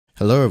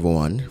Hello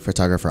everyone,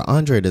 photographer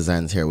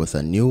Andredesignz here with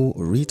a new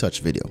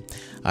retouch video.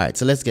 Alright,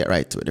 so let's get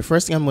right to it. The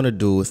first thing I'm going to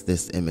do with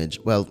this image,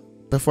 well,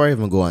 before I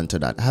even go on to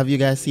that, have you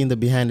guys seen the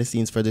behind the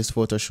scenes for this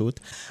photo shoot?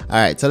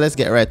 Alright, so let's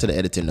get right to the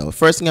editing now.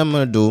 First thing I'm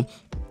going to do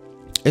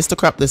is to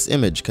crop this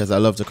image because I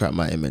love to crop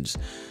my image.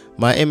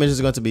 My image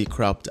is going to be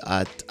cropped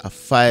at a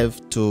 4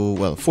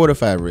 to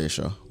 5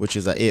 ratio, which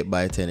is a 8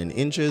 by 10 in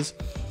inches.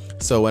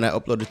 So when I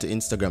upload it to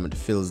Instagram, it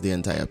fills the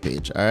entire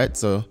page. All right,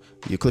 so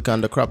you click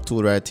on the crop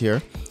tool right here,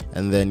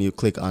 and then you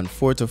click on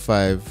 4 to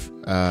 5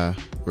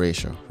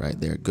 ratio right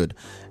there. Good.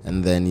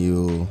 And then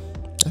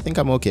I think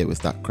I'm okay with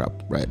that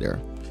crop right there.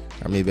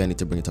 Or maybe I need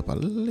to bring it up a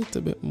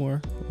little bit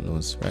more. Who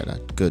knows? Right,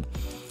 that. Good.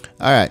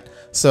 All right,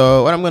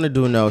 so what I'm going to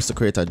do now is to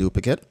create a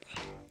duplicate.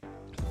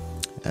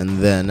 And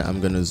then I'm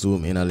going to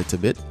zoom in a little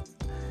bit.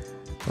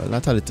 Well,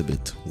 not a little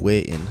bit, way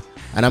in.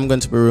 And I'm going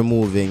to be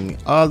removing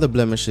all the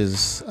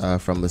blemishes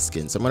from the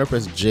skin. So I'm going to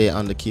press J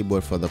on the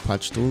keyboard for the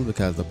patch tool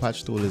because the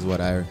patch tool is what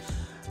I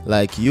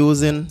like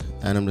using.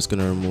 And I'm just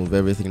going to remove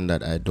everything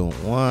that I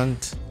don't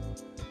want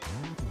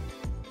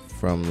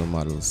from the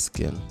model's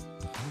skin.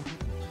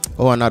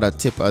 Oh, another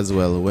tip as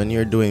well. When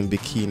you're doing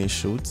bikini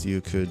shoots, you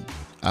could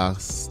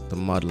ask the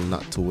model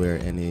not to wear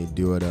any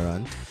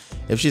deodorant.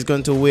 If she's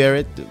going to wear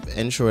it,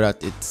 ensure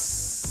that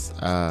it's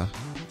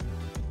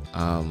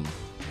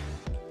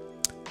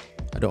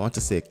I don't want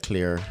to say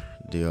clear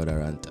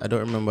deodorant. I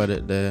don't remember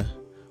the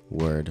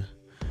word.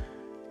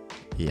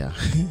 Yeah.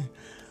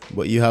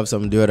 But you have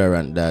some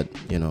deodorant that,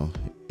 you know,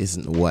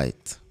 isn't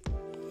white.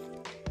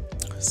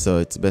 So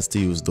it's best to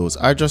use those.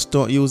 Or just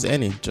don't use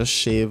any. Just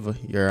shave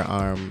your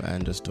arm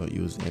and just don't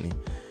use any.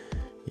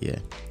 Yeah.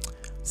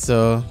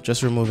 So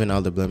just removing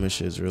all the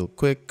blemishes real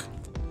quick.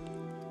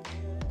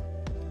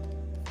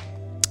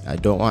 I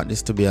don't want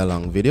this to be a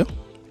long video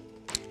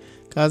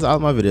because all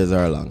my videos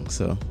are long.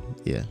 So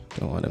yeah,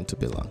 don't want them to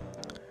be long.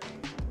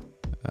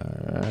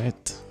 All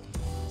right.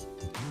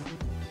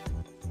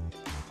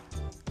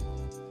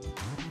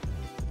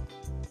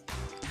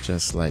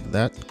 Just like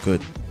that.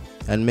 Good.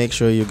 And make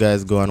sure you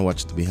guys go and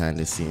watch the behind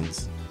the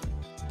scenes.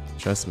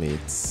 Trust me,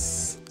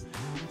 it's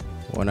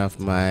one of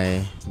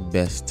my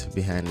best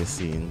behind the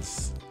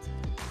scenes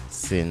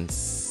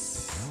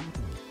since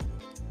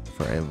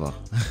forever.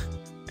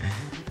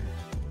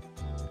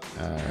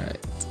 All right.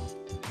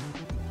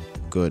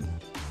 Good.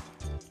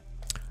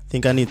 I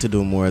think I need to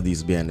do more of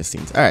these behind the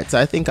scenes. All right, so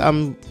I think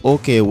I'm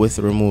okay with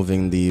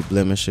removing the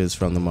blemishes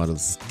from the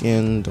model's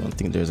skin. Don't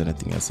think there's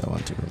anything else I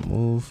want to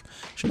remove.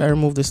 Should I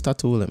remove this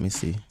tattoo? Let me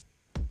see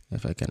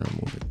if I can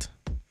remove it.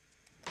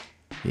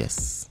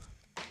 Yes,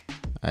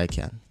 I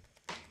can.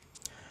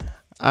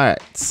 All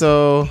right,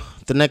 so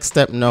the next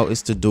step now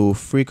is to do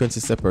frequency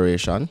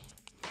separation.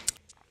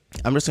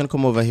 I'm just gonna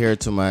come over here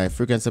to my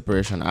frequency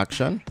separation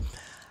action.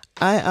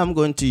 I am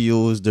going to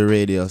use the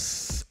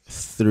radius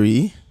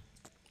 3.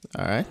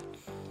 All right,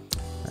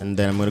 and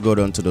then I'm going to go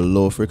down to the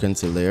low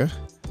frequency layer,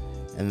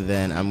 and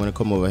then I'm going to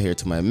come over here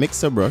to my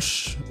mixer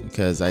brush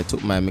because I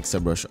took my mixer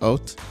brush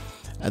out.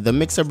 The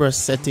mixer brush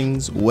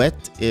settings,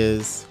 wet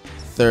is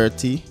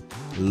 30,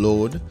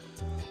 load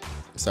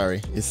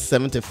is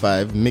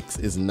 75, mix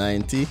is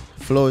 90,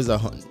 flow is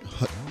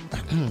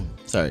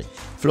 100.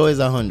 Flow is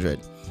 100.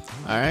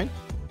 All right,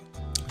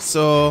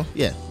 so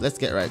yeah, let's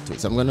get right to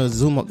it. So I'm going to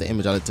zoom up the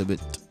image a little bit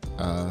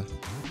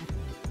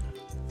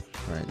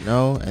right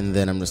now, and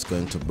then I'm just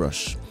going to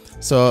brush.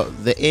 So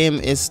the aim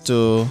is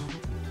to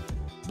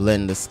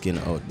blend the skin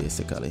out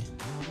basically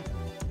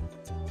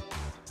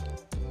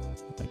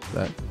like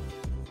that.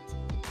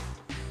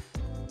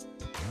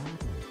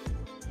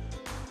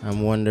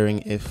 I'm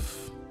wondering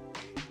if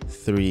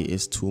 3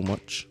 is too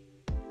much.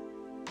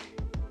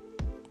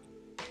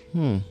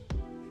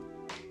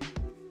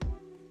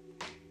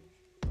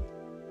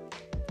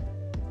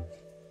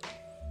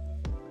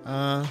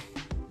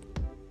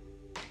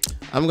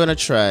 I'm gonna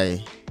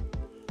try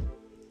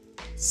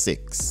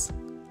 6,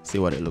 see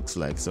what it looks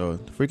like. So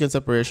frequency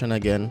separation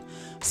again,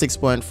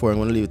 6.4. I'm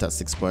gonna leave it at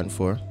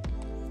 6.4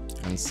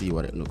 and see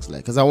what it looks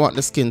like because I want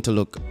the skin to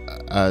look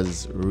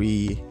as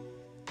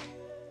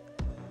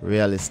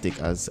realistic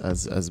as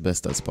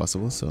best as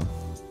possible. So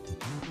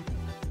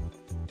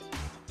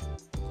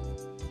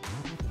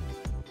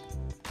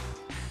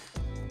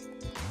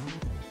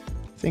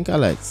I think I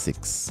like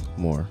 6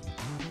 more.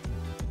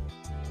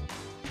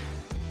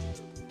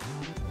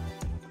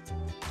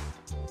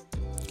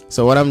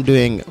 So what I'm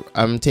doing,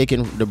 I'm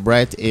taking the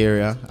bright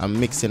area, I'm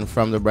mixing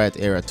from the bright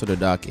area to the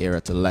dark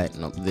area to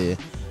lighten up the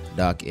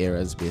dark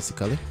areas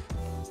basically.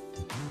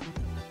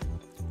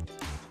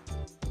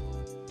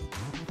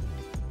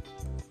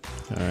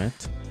 All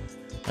right.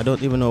 I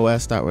don't even know where I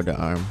start with the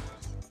arm.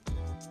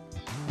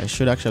 I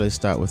should actually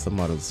start with the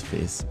model's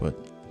face, but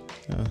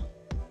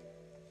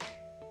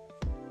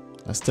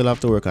I still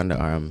have to work on the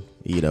arm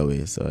either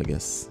way, so I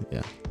guess,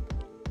 yeah.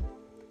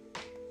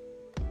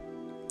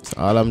 So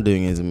all I'm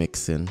doing is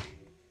mixing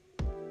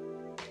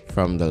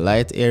from the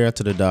light area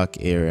to the dark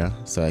area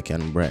so I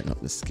can brighten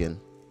up the skin.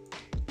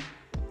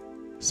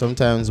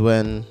 Sometimes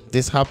when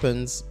this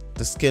happens,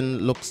 the skin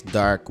looks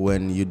dark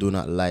when you do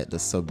not light the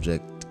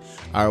subject,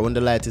 or when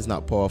the light is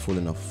not powerful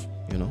enough,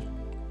 you know,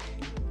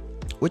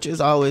 which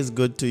is always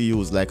good to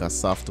use like a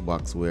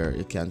softbox where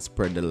it can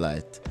spread the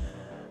light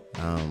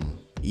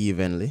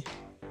evenly.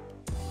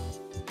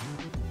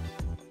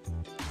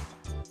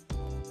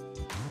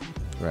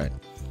 Right,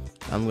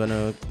 I'm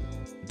gonna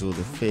do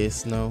the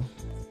face now.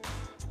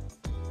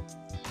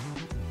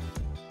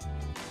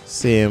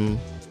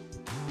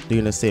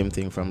 Doing the same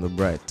thing from the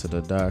bright to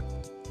the dark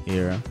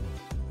area,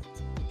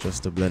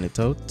 just to blend it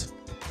out.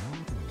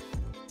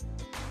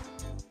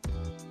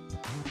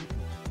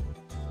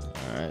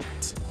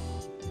 Alright.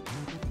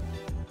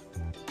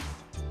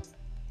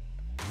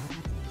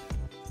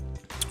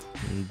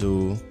 And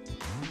do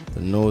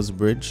the nose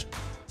bridge,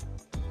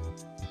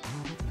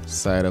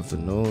 side of the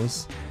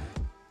nose,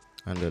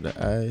 under the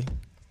eye.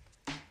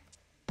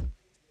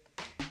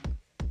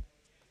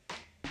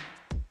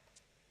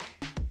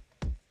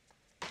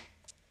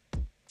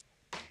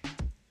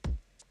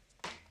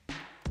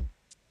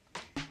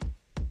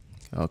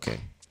 Okay,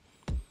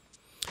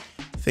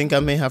 I think I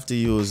may have to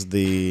use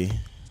the,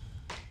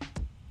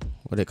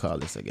 what do they call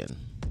this again?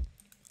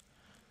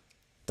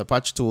 The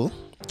patch tool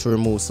to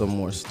remove some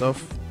more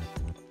stuff.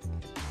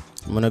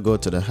 I'm gonna go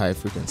to the high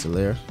frequency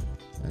layer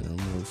and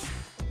remove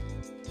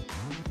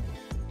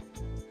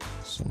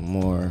some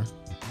more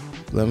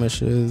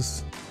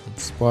blemishes and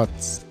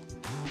spots.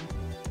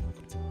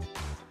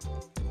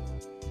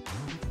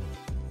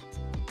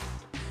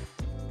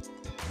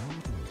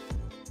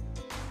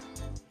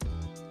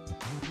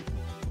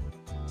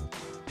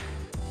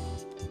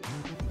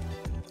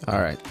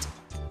 Alright,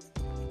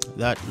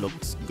 that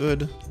looks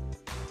good.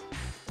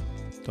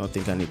 Don't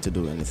think I need to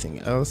do anything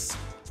else.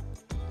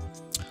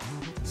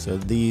 So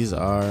these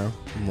are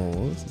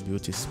moles,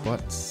 beauty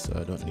spots, so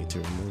I don't need to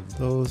remove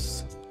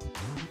those.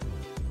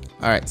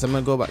 Alright, so I'm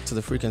gonna go back to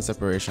the frequency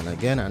separation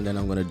again, and then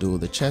I'm gonna do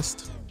the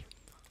chest.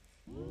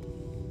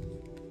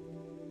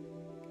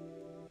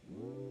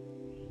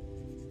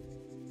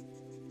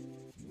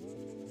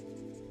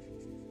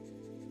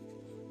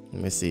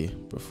 Let me see,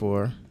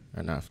 before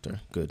and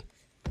after. Good.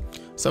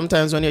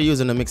 Sometimes when you're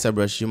using a mixer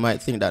brush, you might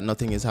think that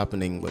nothing is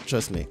happening, but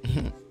trust me,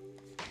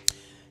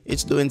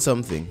 it's doing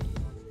something.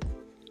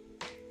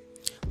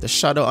 The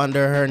shadow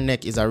under her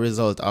neck is a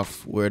result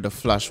of where the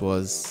flash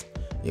was.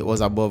 It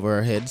was above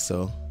her head,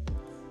 so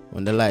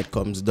when the light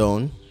comes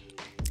down,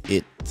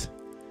 it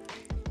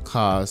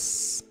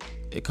causes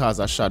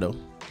a shadow,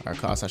 or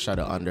causes a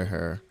shadow under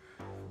her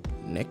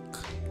neck.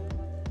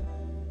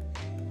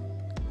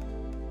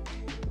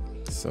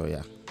 So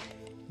yeah,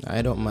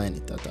 I don't mind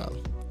it at all.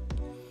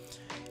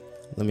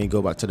 Let me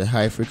go back to the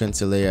high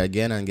frequency layer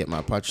again and get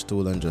my patch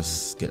tool and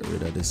just get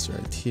rid of this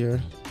right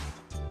here.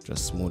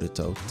 Just smooth it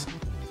out.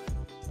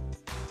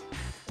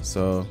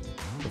 So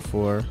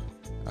before,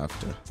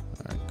 after.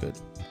 Alright, good.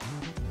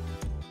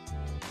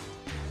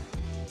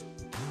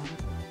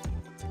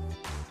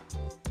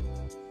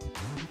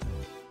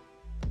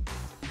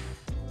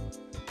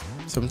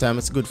 Sometimes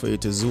it's good for you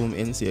to zoom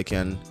in so you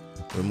can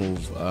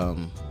remove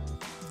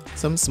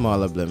some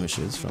smaller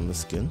blemishes from the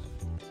skin.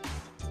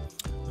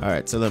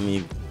 Alright, so let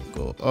me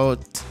go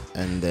out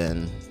and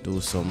then do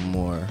some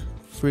more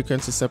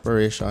frequency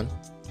separation.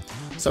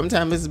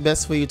 Sometimes it's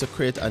best for you to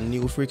create a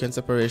new frequency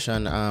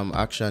separation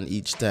action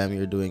each time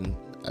you're doing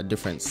a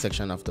different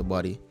section of the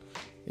body,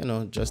 you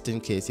know, just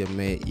in case you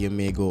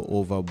may go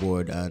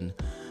overboard and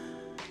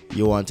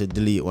you want to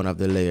delete one of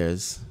the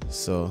layers.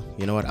 So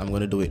you know what, I'm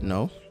gonna do it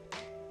now.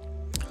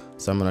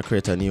 So I'm gonna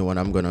create a new one.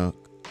 I'm gonna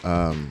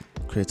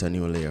create a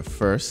new layer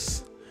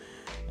first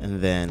and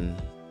then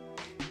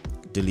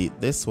delete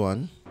this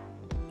one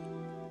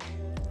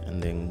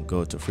and then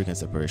go to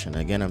frequency separation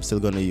again. I'm still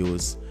going to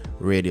use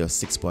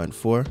radius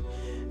 6.4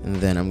 and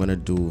then I'm going to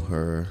do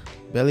her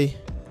belly.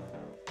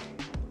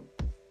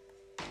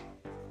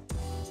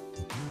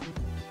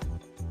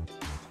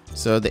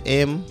 So the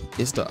aim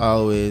is to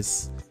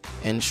always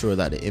ensure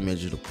that the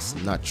image looks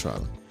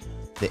natural.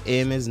 The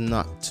aim is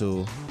not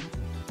to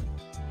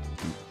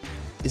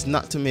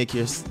make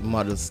your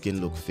model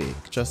skin look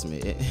fake. Trust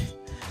me.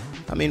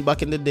 I mean,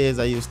 back in the days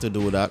I used to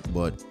do that,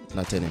 but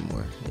not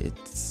anymore. It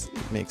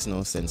makes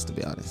no sense, to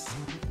be honest.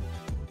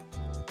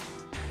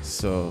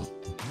 So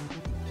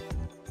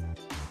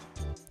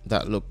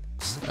that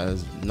looks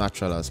as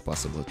natural as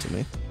possible to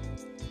me.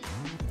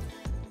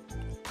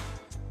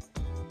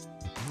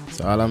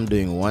 So all I'm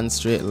doing, one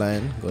straight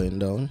line going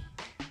down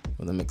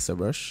with the mixer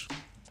brush.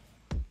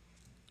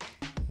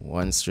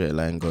 One straight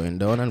line going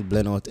down and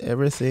blend out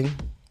everything.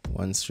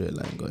 One straight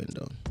line going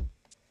down.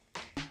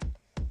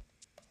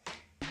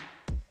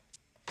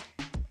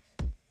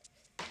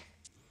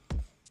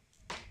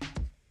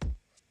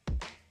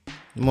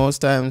 Most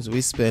times we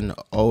spend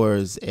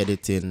hours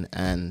editing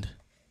and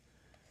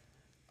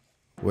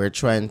we're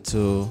trying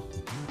to,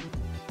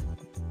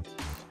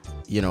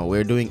 you know,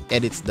 we're doing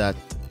edits that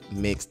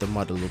makes the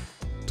model look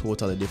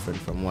totally different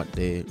from what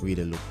they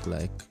really look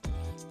like.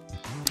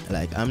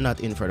 Like, I'm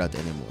not in for that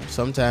anymore.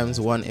 Sometimes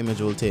one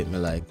image will take me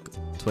like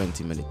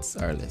 20 minutes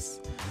or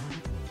less,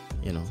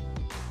 you know.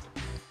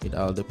 It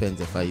all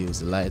depends if I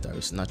use light or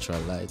it's natural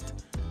light.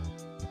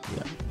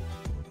 Yeah.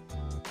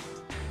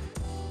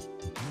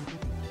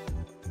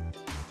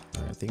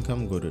 I think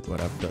I'm good with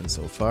what I've done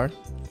so far.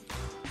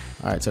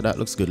 Alright, so that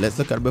looks good. Let's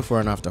look at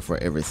before and after for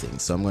everything.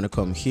 So I'm going to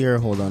come here,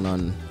 hold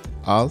on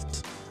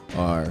Alt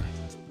or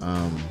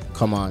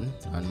Command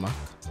on Mac.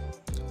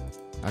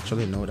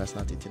 Actually, no, that's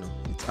not it, you know.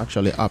 It's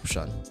actually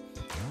Option.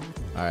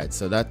 Alright,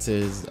 so that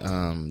is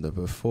the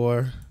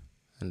before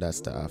and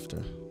that's the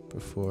after.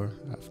 Before,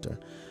 after.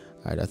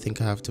 Alright, I think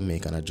I have to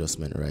make an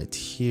adjustment right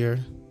here.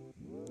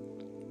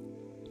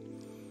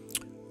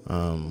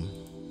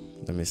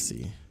 Let me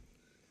see.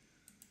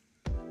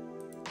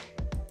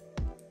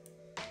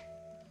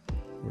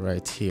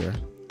 Right here.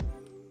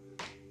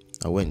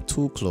 I went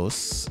too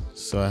close,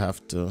 so I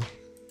have to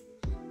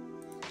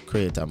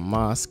create a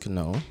mask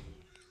now.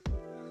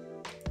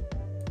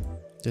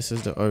 This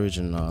is the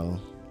original.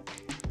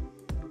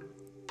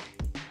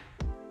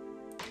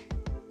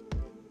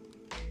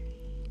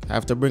 I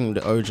have to bring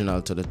the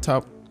original to the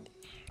top,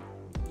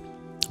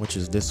 which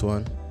is this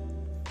one,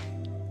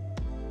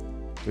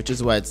 which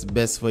is why it's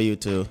best for you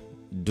to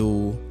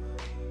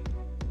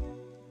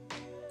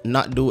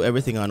not do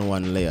everything on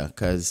one layer,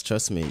 because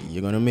trust me,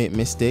 you're gonna make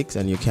mistakes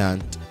and you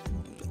can't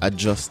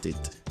adjust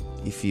it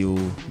if you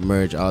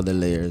merge all the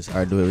layers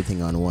or do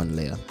everything on one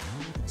layer.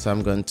 So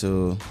I'm going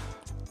to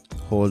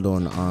hold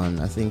on,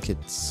 I think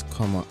it's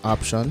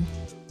Option.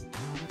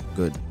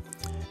 Good.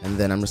 And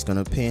then I'm just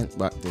gonna paint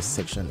back this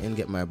section and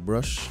get my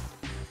brush.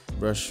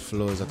 Brush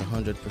flow is at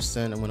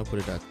 100%. I'm gonna put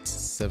it at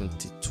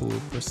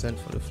 72%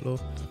 for the flow.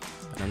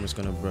 And I'm just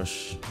gonna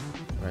brush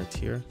right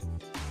here.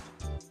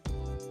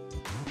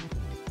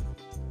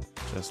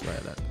 Just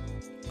like that.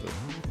 Good.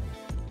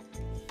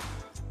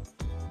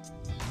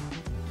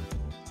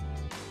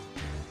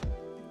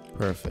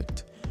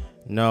 Perfect.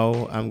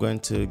 Now I'm going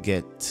to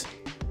get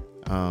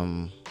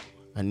I'm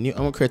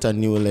gonna create a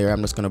new layer.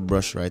 I'm just gonna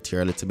brush right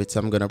here a little bit. So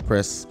I'm gonna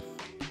press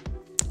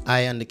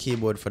I on the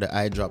keyboard for the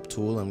eyedrop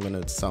tool. I'm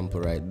gonna sample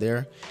right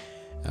there.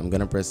 I'm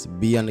gonna press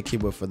B on the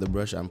keyboard for the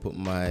brush and put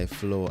my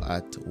flow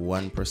at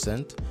 1%.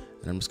 And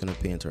I'm just gonna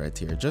paint right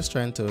here. Just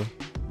trying to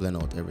blend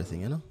out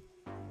everything, you know?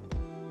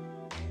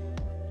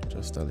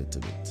 Just a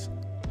little bit.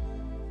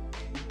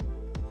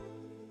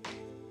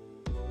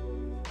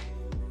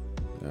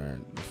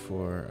 Alright,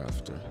 before,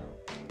 after.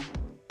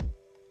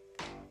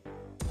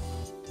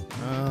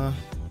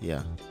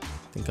 Yeah,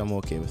 I think I'm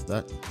okay with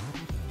that.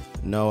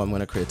 Now I'm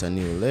gonna create a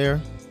new layer.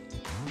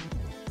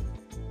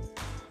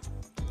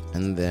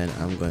 And then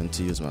I'm going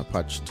to use my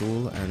patch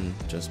tool and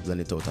just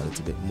blend it out a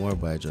little bit more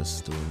by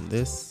just doing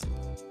this.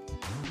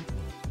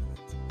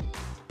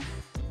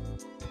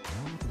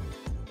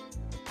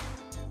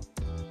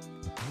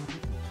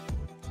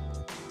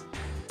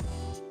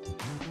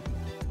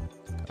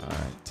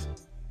 Alright,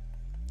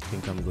 I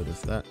think I'm good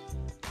with that.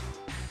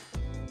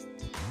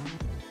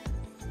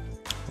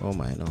 Oh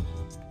my, no.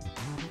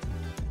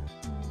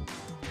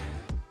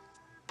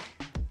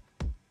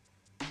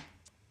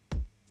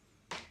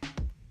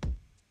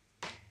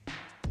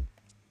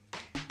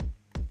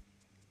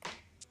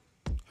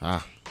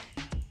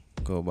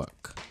 Go back.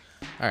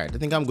 All right, I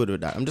think I'm good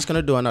with that. I'm just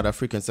gonna do another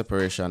frequency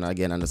separation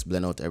again and just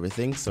blend out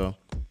everything. So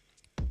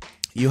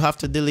you have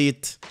to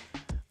delete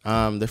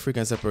the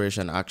frequency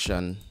separation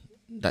action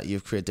that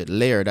you've created,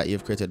 layer that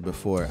you've created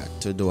before,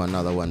 to do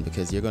another one,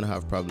 because you're gonna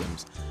have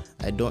problems.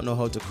 I don't know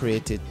how to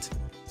create it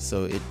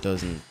so it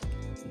doesn't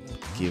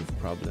give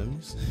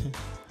problems.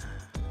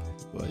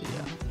 But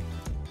yeah.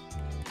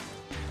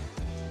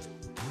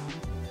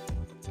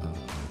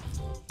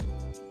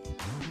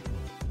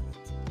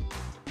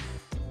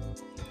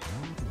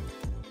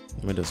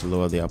 Let me just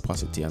lower the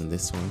opacity on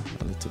this one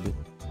a little bit.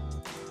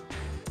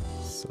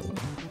 So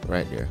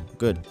right there,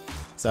 good.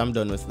 So I'm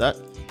done with that.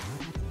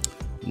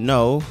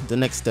 Now the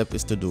next step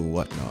is to do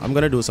what now? I'm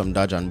gonna do some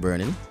dodge and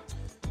burning.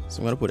 So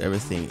I'm gonna put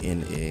everything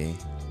in a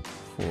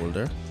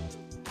folder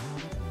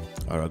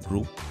or a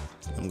group.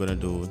 I'm gonna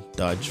do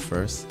dodge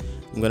first.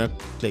 I'm gonna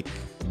click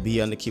B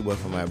on the keyboard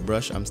for my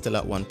brush. I'm still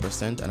at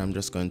 1% and I'm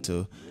just going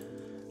to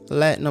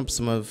lighten up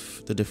some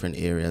of the different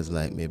areas,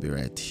 like maybe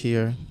right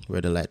here where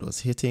the light was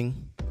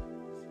hitting.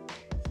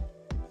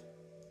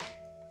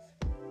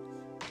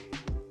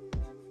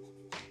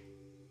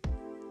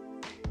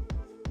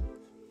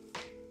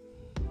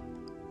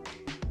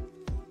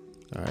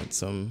 Alright,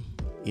 some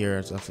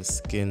areas of the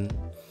skin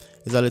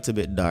is a little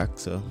bit dark,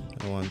 so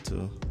I want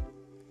to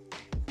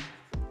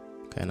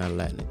kind of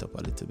lighten it up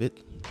a little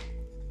bit.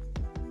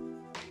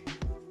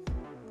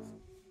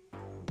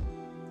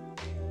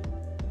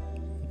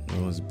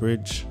 Nose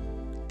bridge,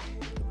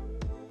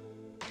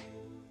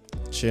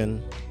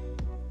 chin,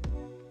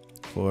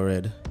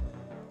 forehead,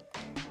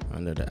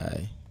 under the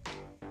eye.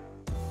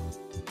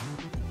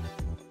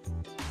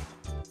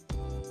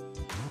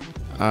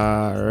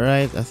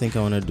 Alright, I think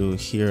I want to do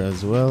here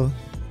as well,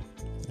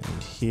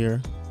 and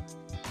here.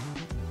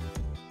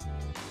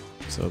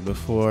 So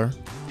before,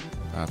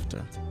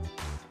 after.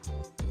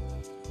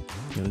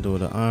 Gonna do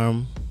the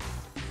arm.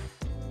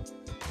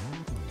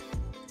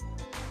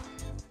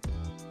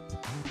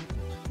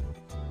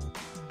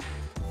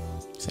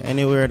 So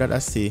anywhere that I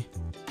see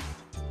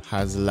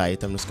has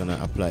light, I'm just gonna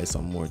apply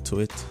some more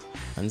to it.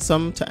 And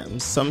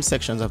sometimes some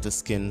sections of the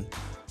skin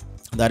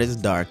that is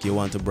dark, you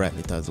want to brighten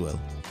it as well.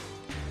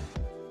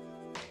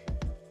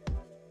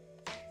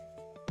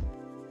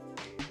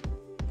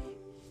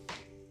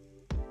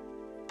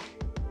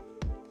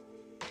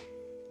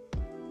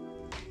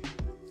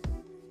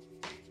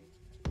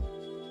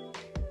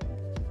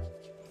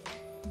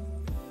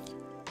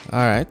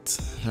 Alright,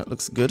 that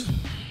looks good.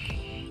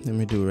 Let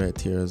me do right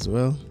here as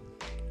well.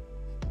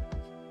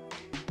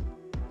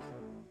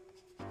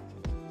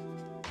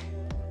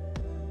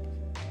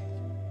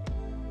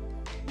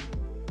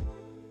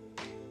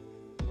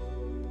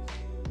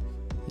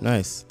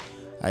 Nice.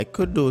 I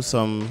could do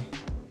some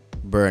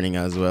burning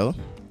as well.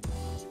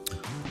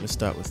 Let me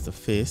start with the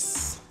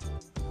face.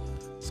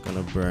 It's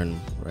gonna burn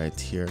right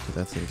here because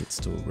I think it's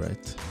too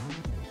bright.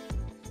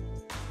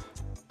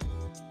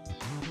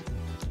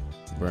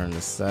 Burn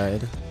the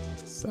side,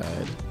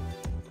 side,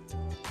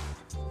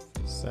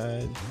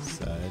 side,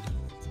 side.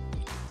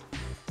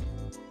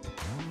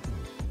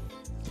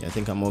 Yeah, I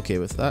think I'm okay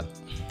with that.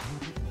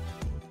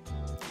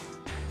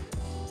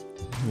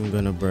 I'm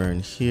gonna burn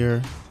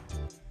here,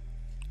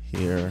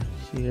 here,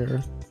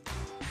 here,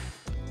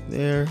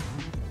 there,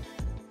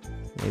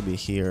 maybe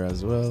here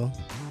as well.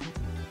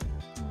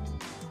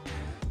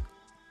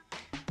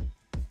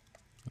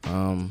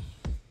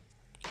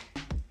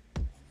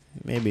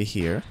 Maybe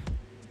here.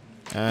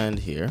 And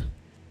here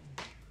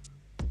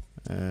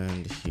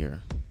and here.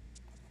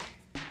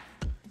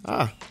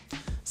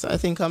 So I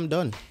think I'm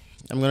done.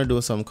 I'm gonna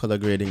do some color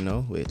grading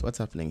now. Wait, what's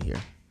happening here?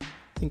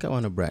 I think I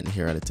want to brighten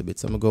here a little bit,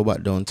 so I'm gonna go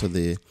back down to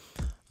the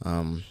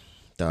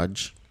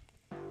dodge.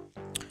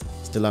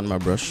 Still on my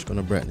brush,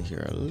 gonna brighten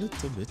here a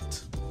little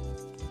bit.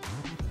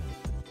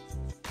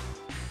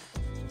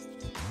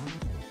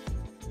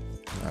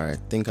 All right,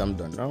 think I'm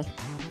done now.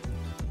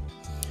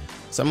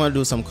 So I'm gonna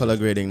do some color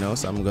grading now.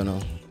 So I'm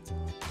gonna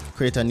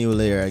create a new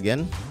layer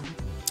again.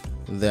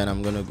 Then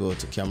I'm gonna go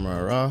to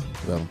camera raw.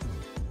 Well,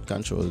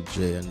 Control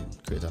J and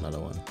create another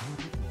one.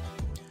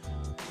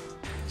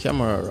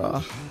 Camera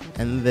raw.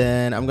 And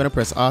then I'm gonna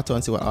press auto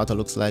and see what auto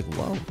looks like.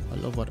 Wow, I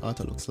love what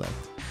auto looks like.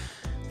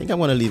 I think I'm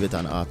gonna leave it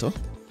on auto,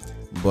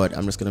 but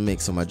I'm just gonna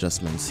make some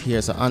adjustments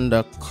here. So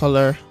under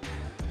color,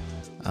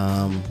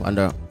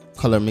 under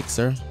color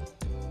mixer,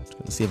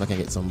 let's see if I can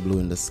get some blue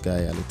in the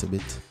sky a little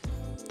bit.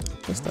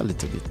 Just a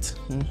little bit.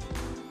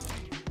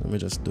 Let me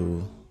just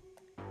do,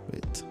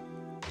 wait.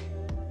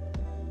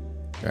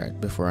 All right,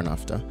 before and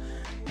after.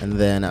 And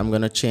then I'm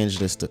gonna change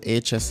this to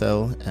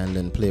HSL and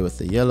then play with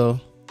the yellow.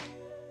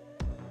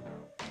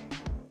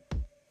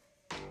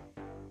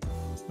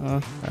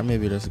 Or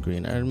maybe just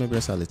green, or maybe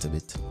just a little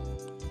bit.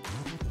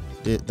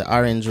 The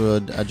orange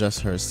would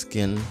adjust her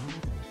skin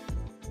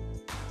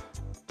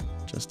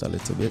just a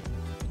little bit.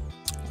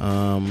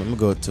 Let me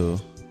go to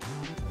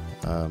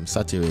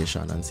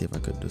saturation and see if I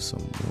could do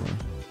some more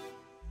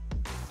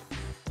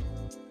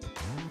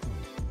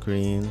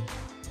green.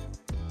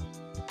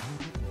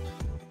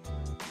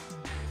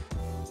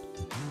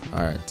 All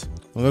right,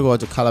 I'm gonna go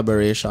to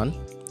calibration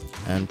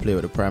and play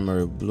with the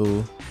primary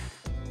blue,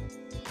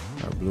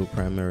 or blue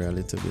primary a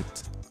little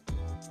bit.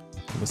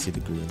 Let me see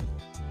the green.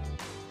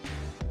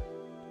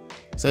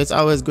 So it's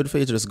always good for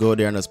you to just go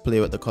there and just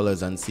play with the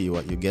colors and see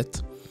what you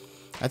get.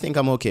 I think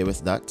I'm okay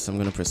with that, so I'm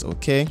gonna press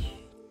OK.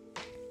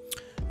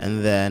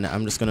 And then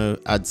I'm just gonna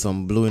add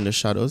some blue in the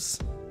shadows.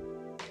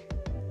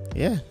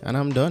 Yeah, and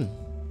I'm done.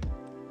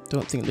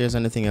 Don't think there's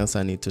anything else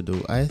I need to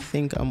do. I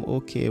think I'm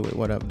okay with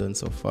what I've done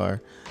so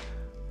far.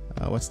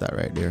 What's that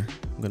right there?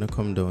 I'm gonna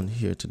come down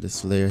here to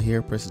this layer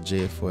here, press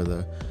J for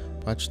the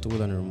patch tool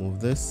and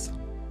remove this.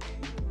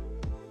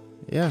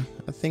 Yeah,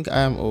 I think I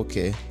am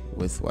okay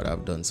with what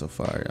I've done so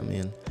far. I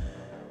mean,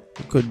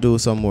 you could do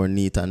some more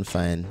neat and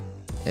fine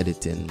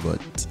editing,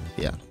 but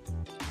yeah,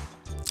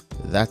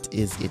 that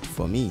is it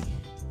for me.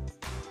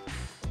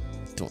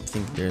 Don't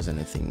think there's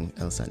anything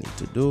else I need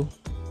to do.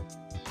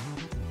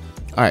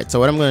 Alright, so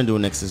what I'm going to do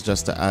next is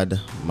just to add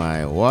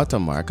my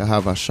watermark. I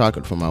have a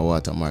shortcut for my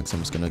watermark, so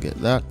I'm just going to get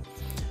that.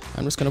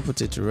 I'm just going to put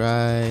it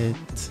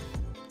right...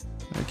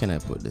 Where can I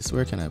put this?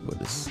 Where can I put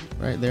this?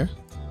 Right there?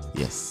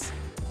 Yes,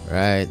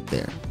 right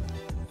there.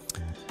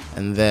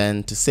 And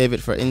then to save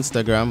it for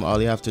Instagram,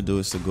 all you have to do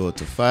is to go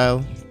to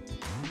File,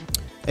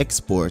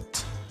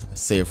 Export,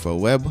 Save for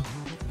Web.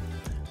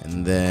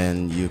 And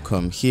then you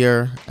come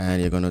here and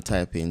you're going to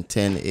type in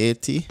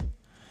 1080.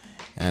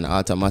 And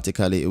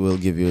automatically it will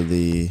give you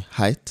the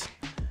height,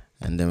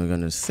 and then we're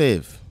going to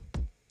save,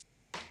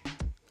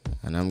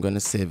 and I'm going to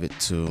save it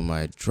to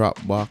my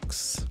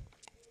Dropbox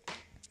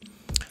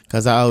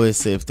because I always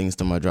save things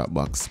to my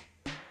Dropbox,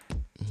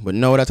 but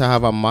now that I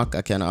have a Mac,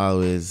 I can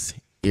always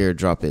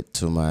airdrop it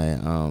to my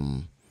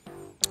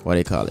what do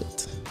you call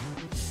it,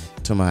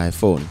 to my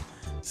phone.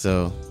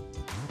 So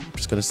I'm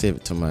just going to save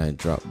it to my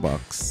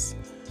Dropbox,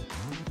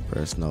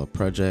 personal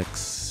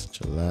projects,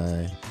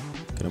 July.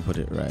 Gonna put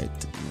it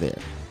right there.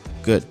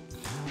 Good.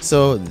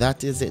 So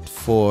that is it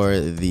for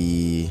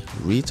the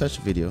retouch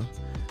video.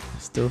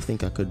 still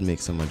think I could make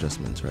some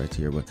adjustments right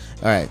here, but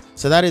all right.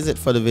 So that is it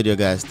for the video,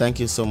 guys. Thank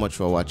you so much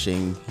for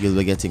watching. You'll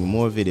be getting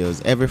more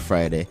videos every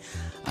Friday.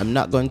 I'm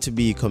not going to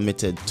be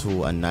committed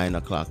to a 9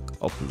 o'clock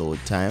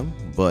upload time,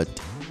 but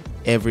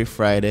every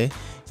Friday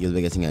you'll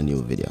be getting a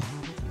new video.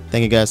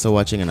 Thank you guys for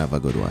watching and have a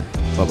good one.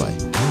 Bye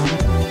bye.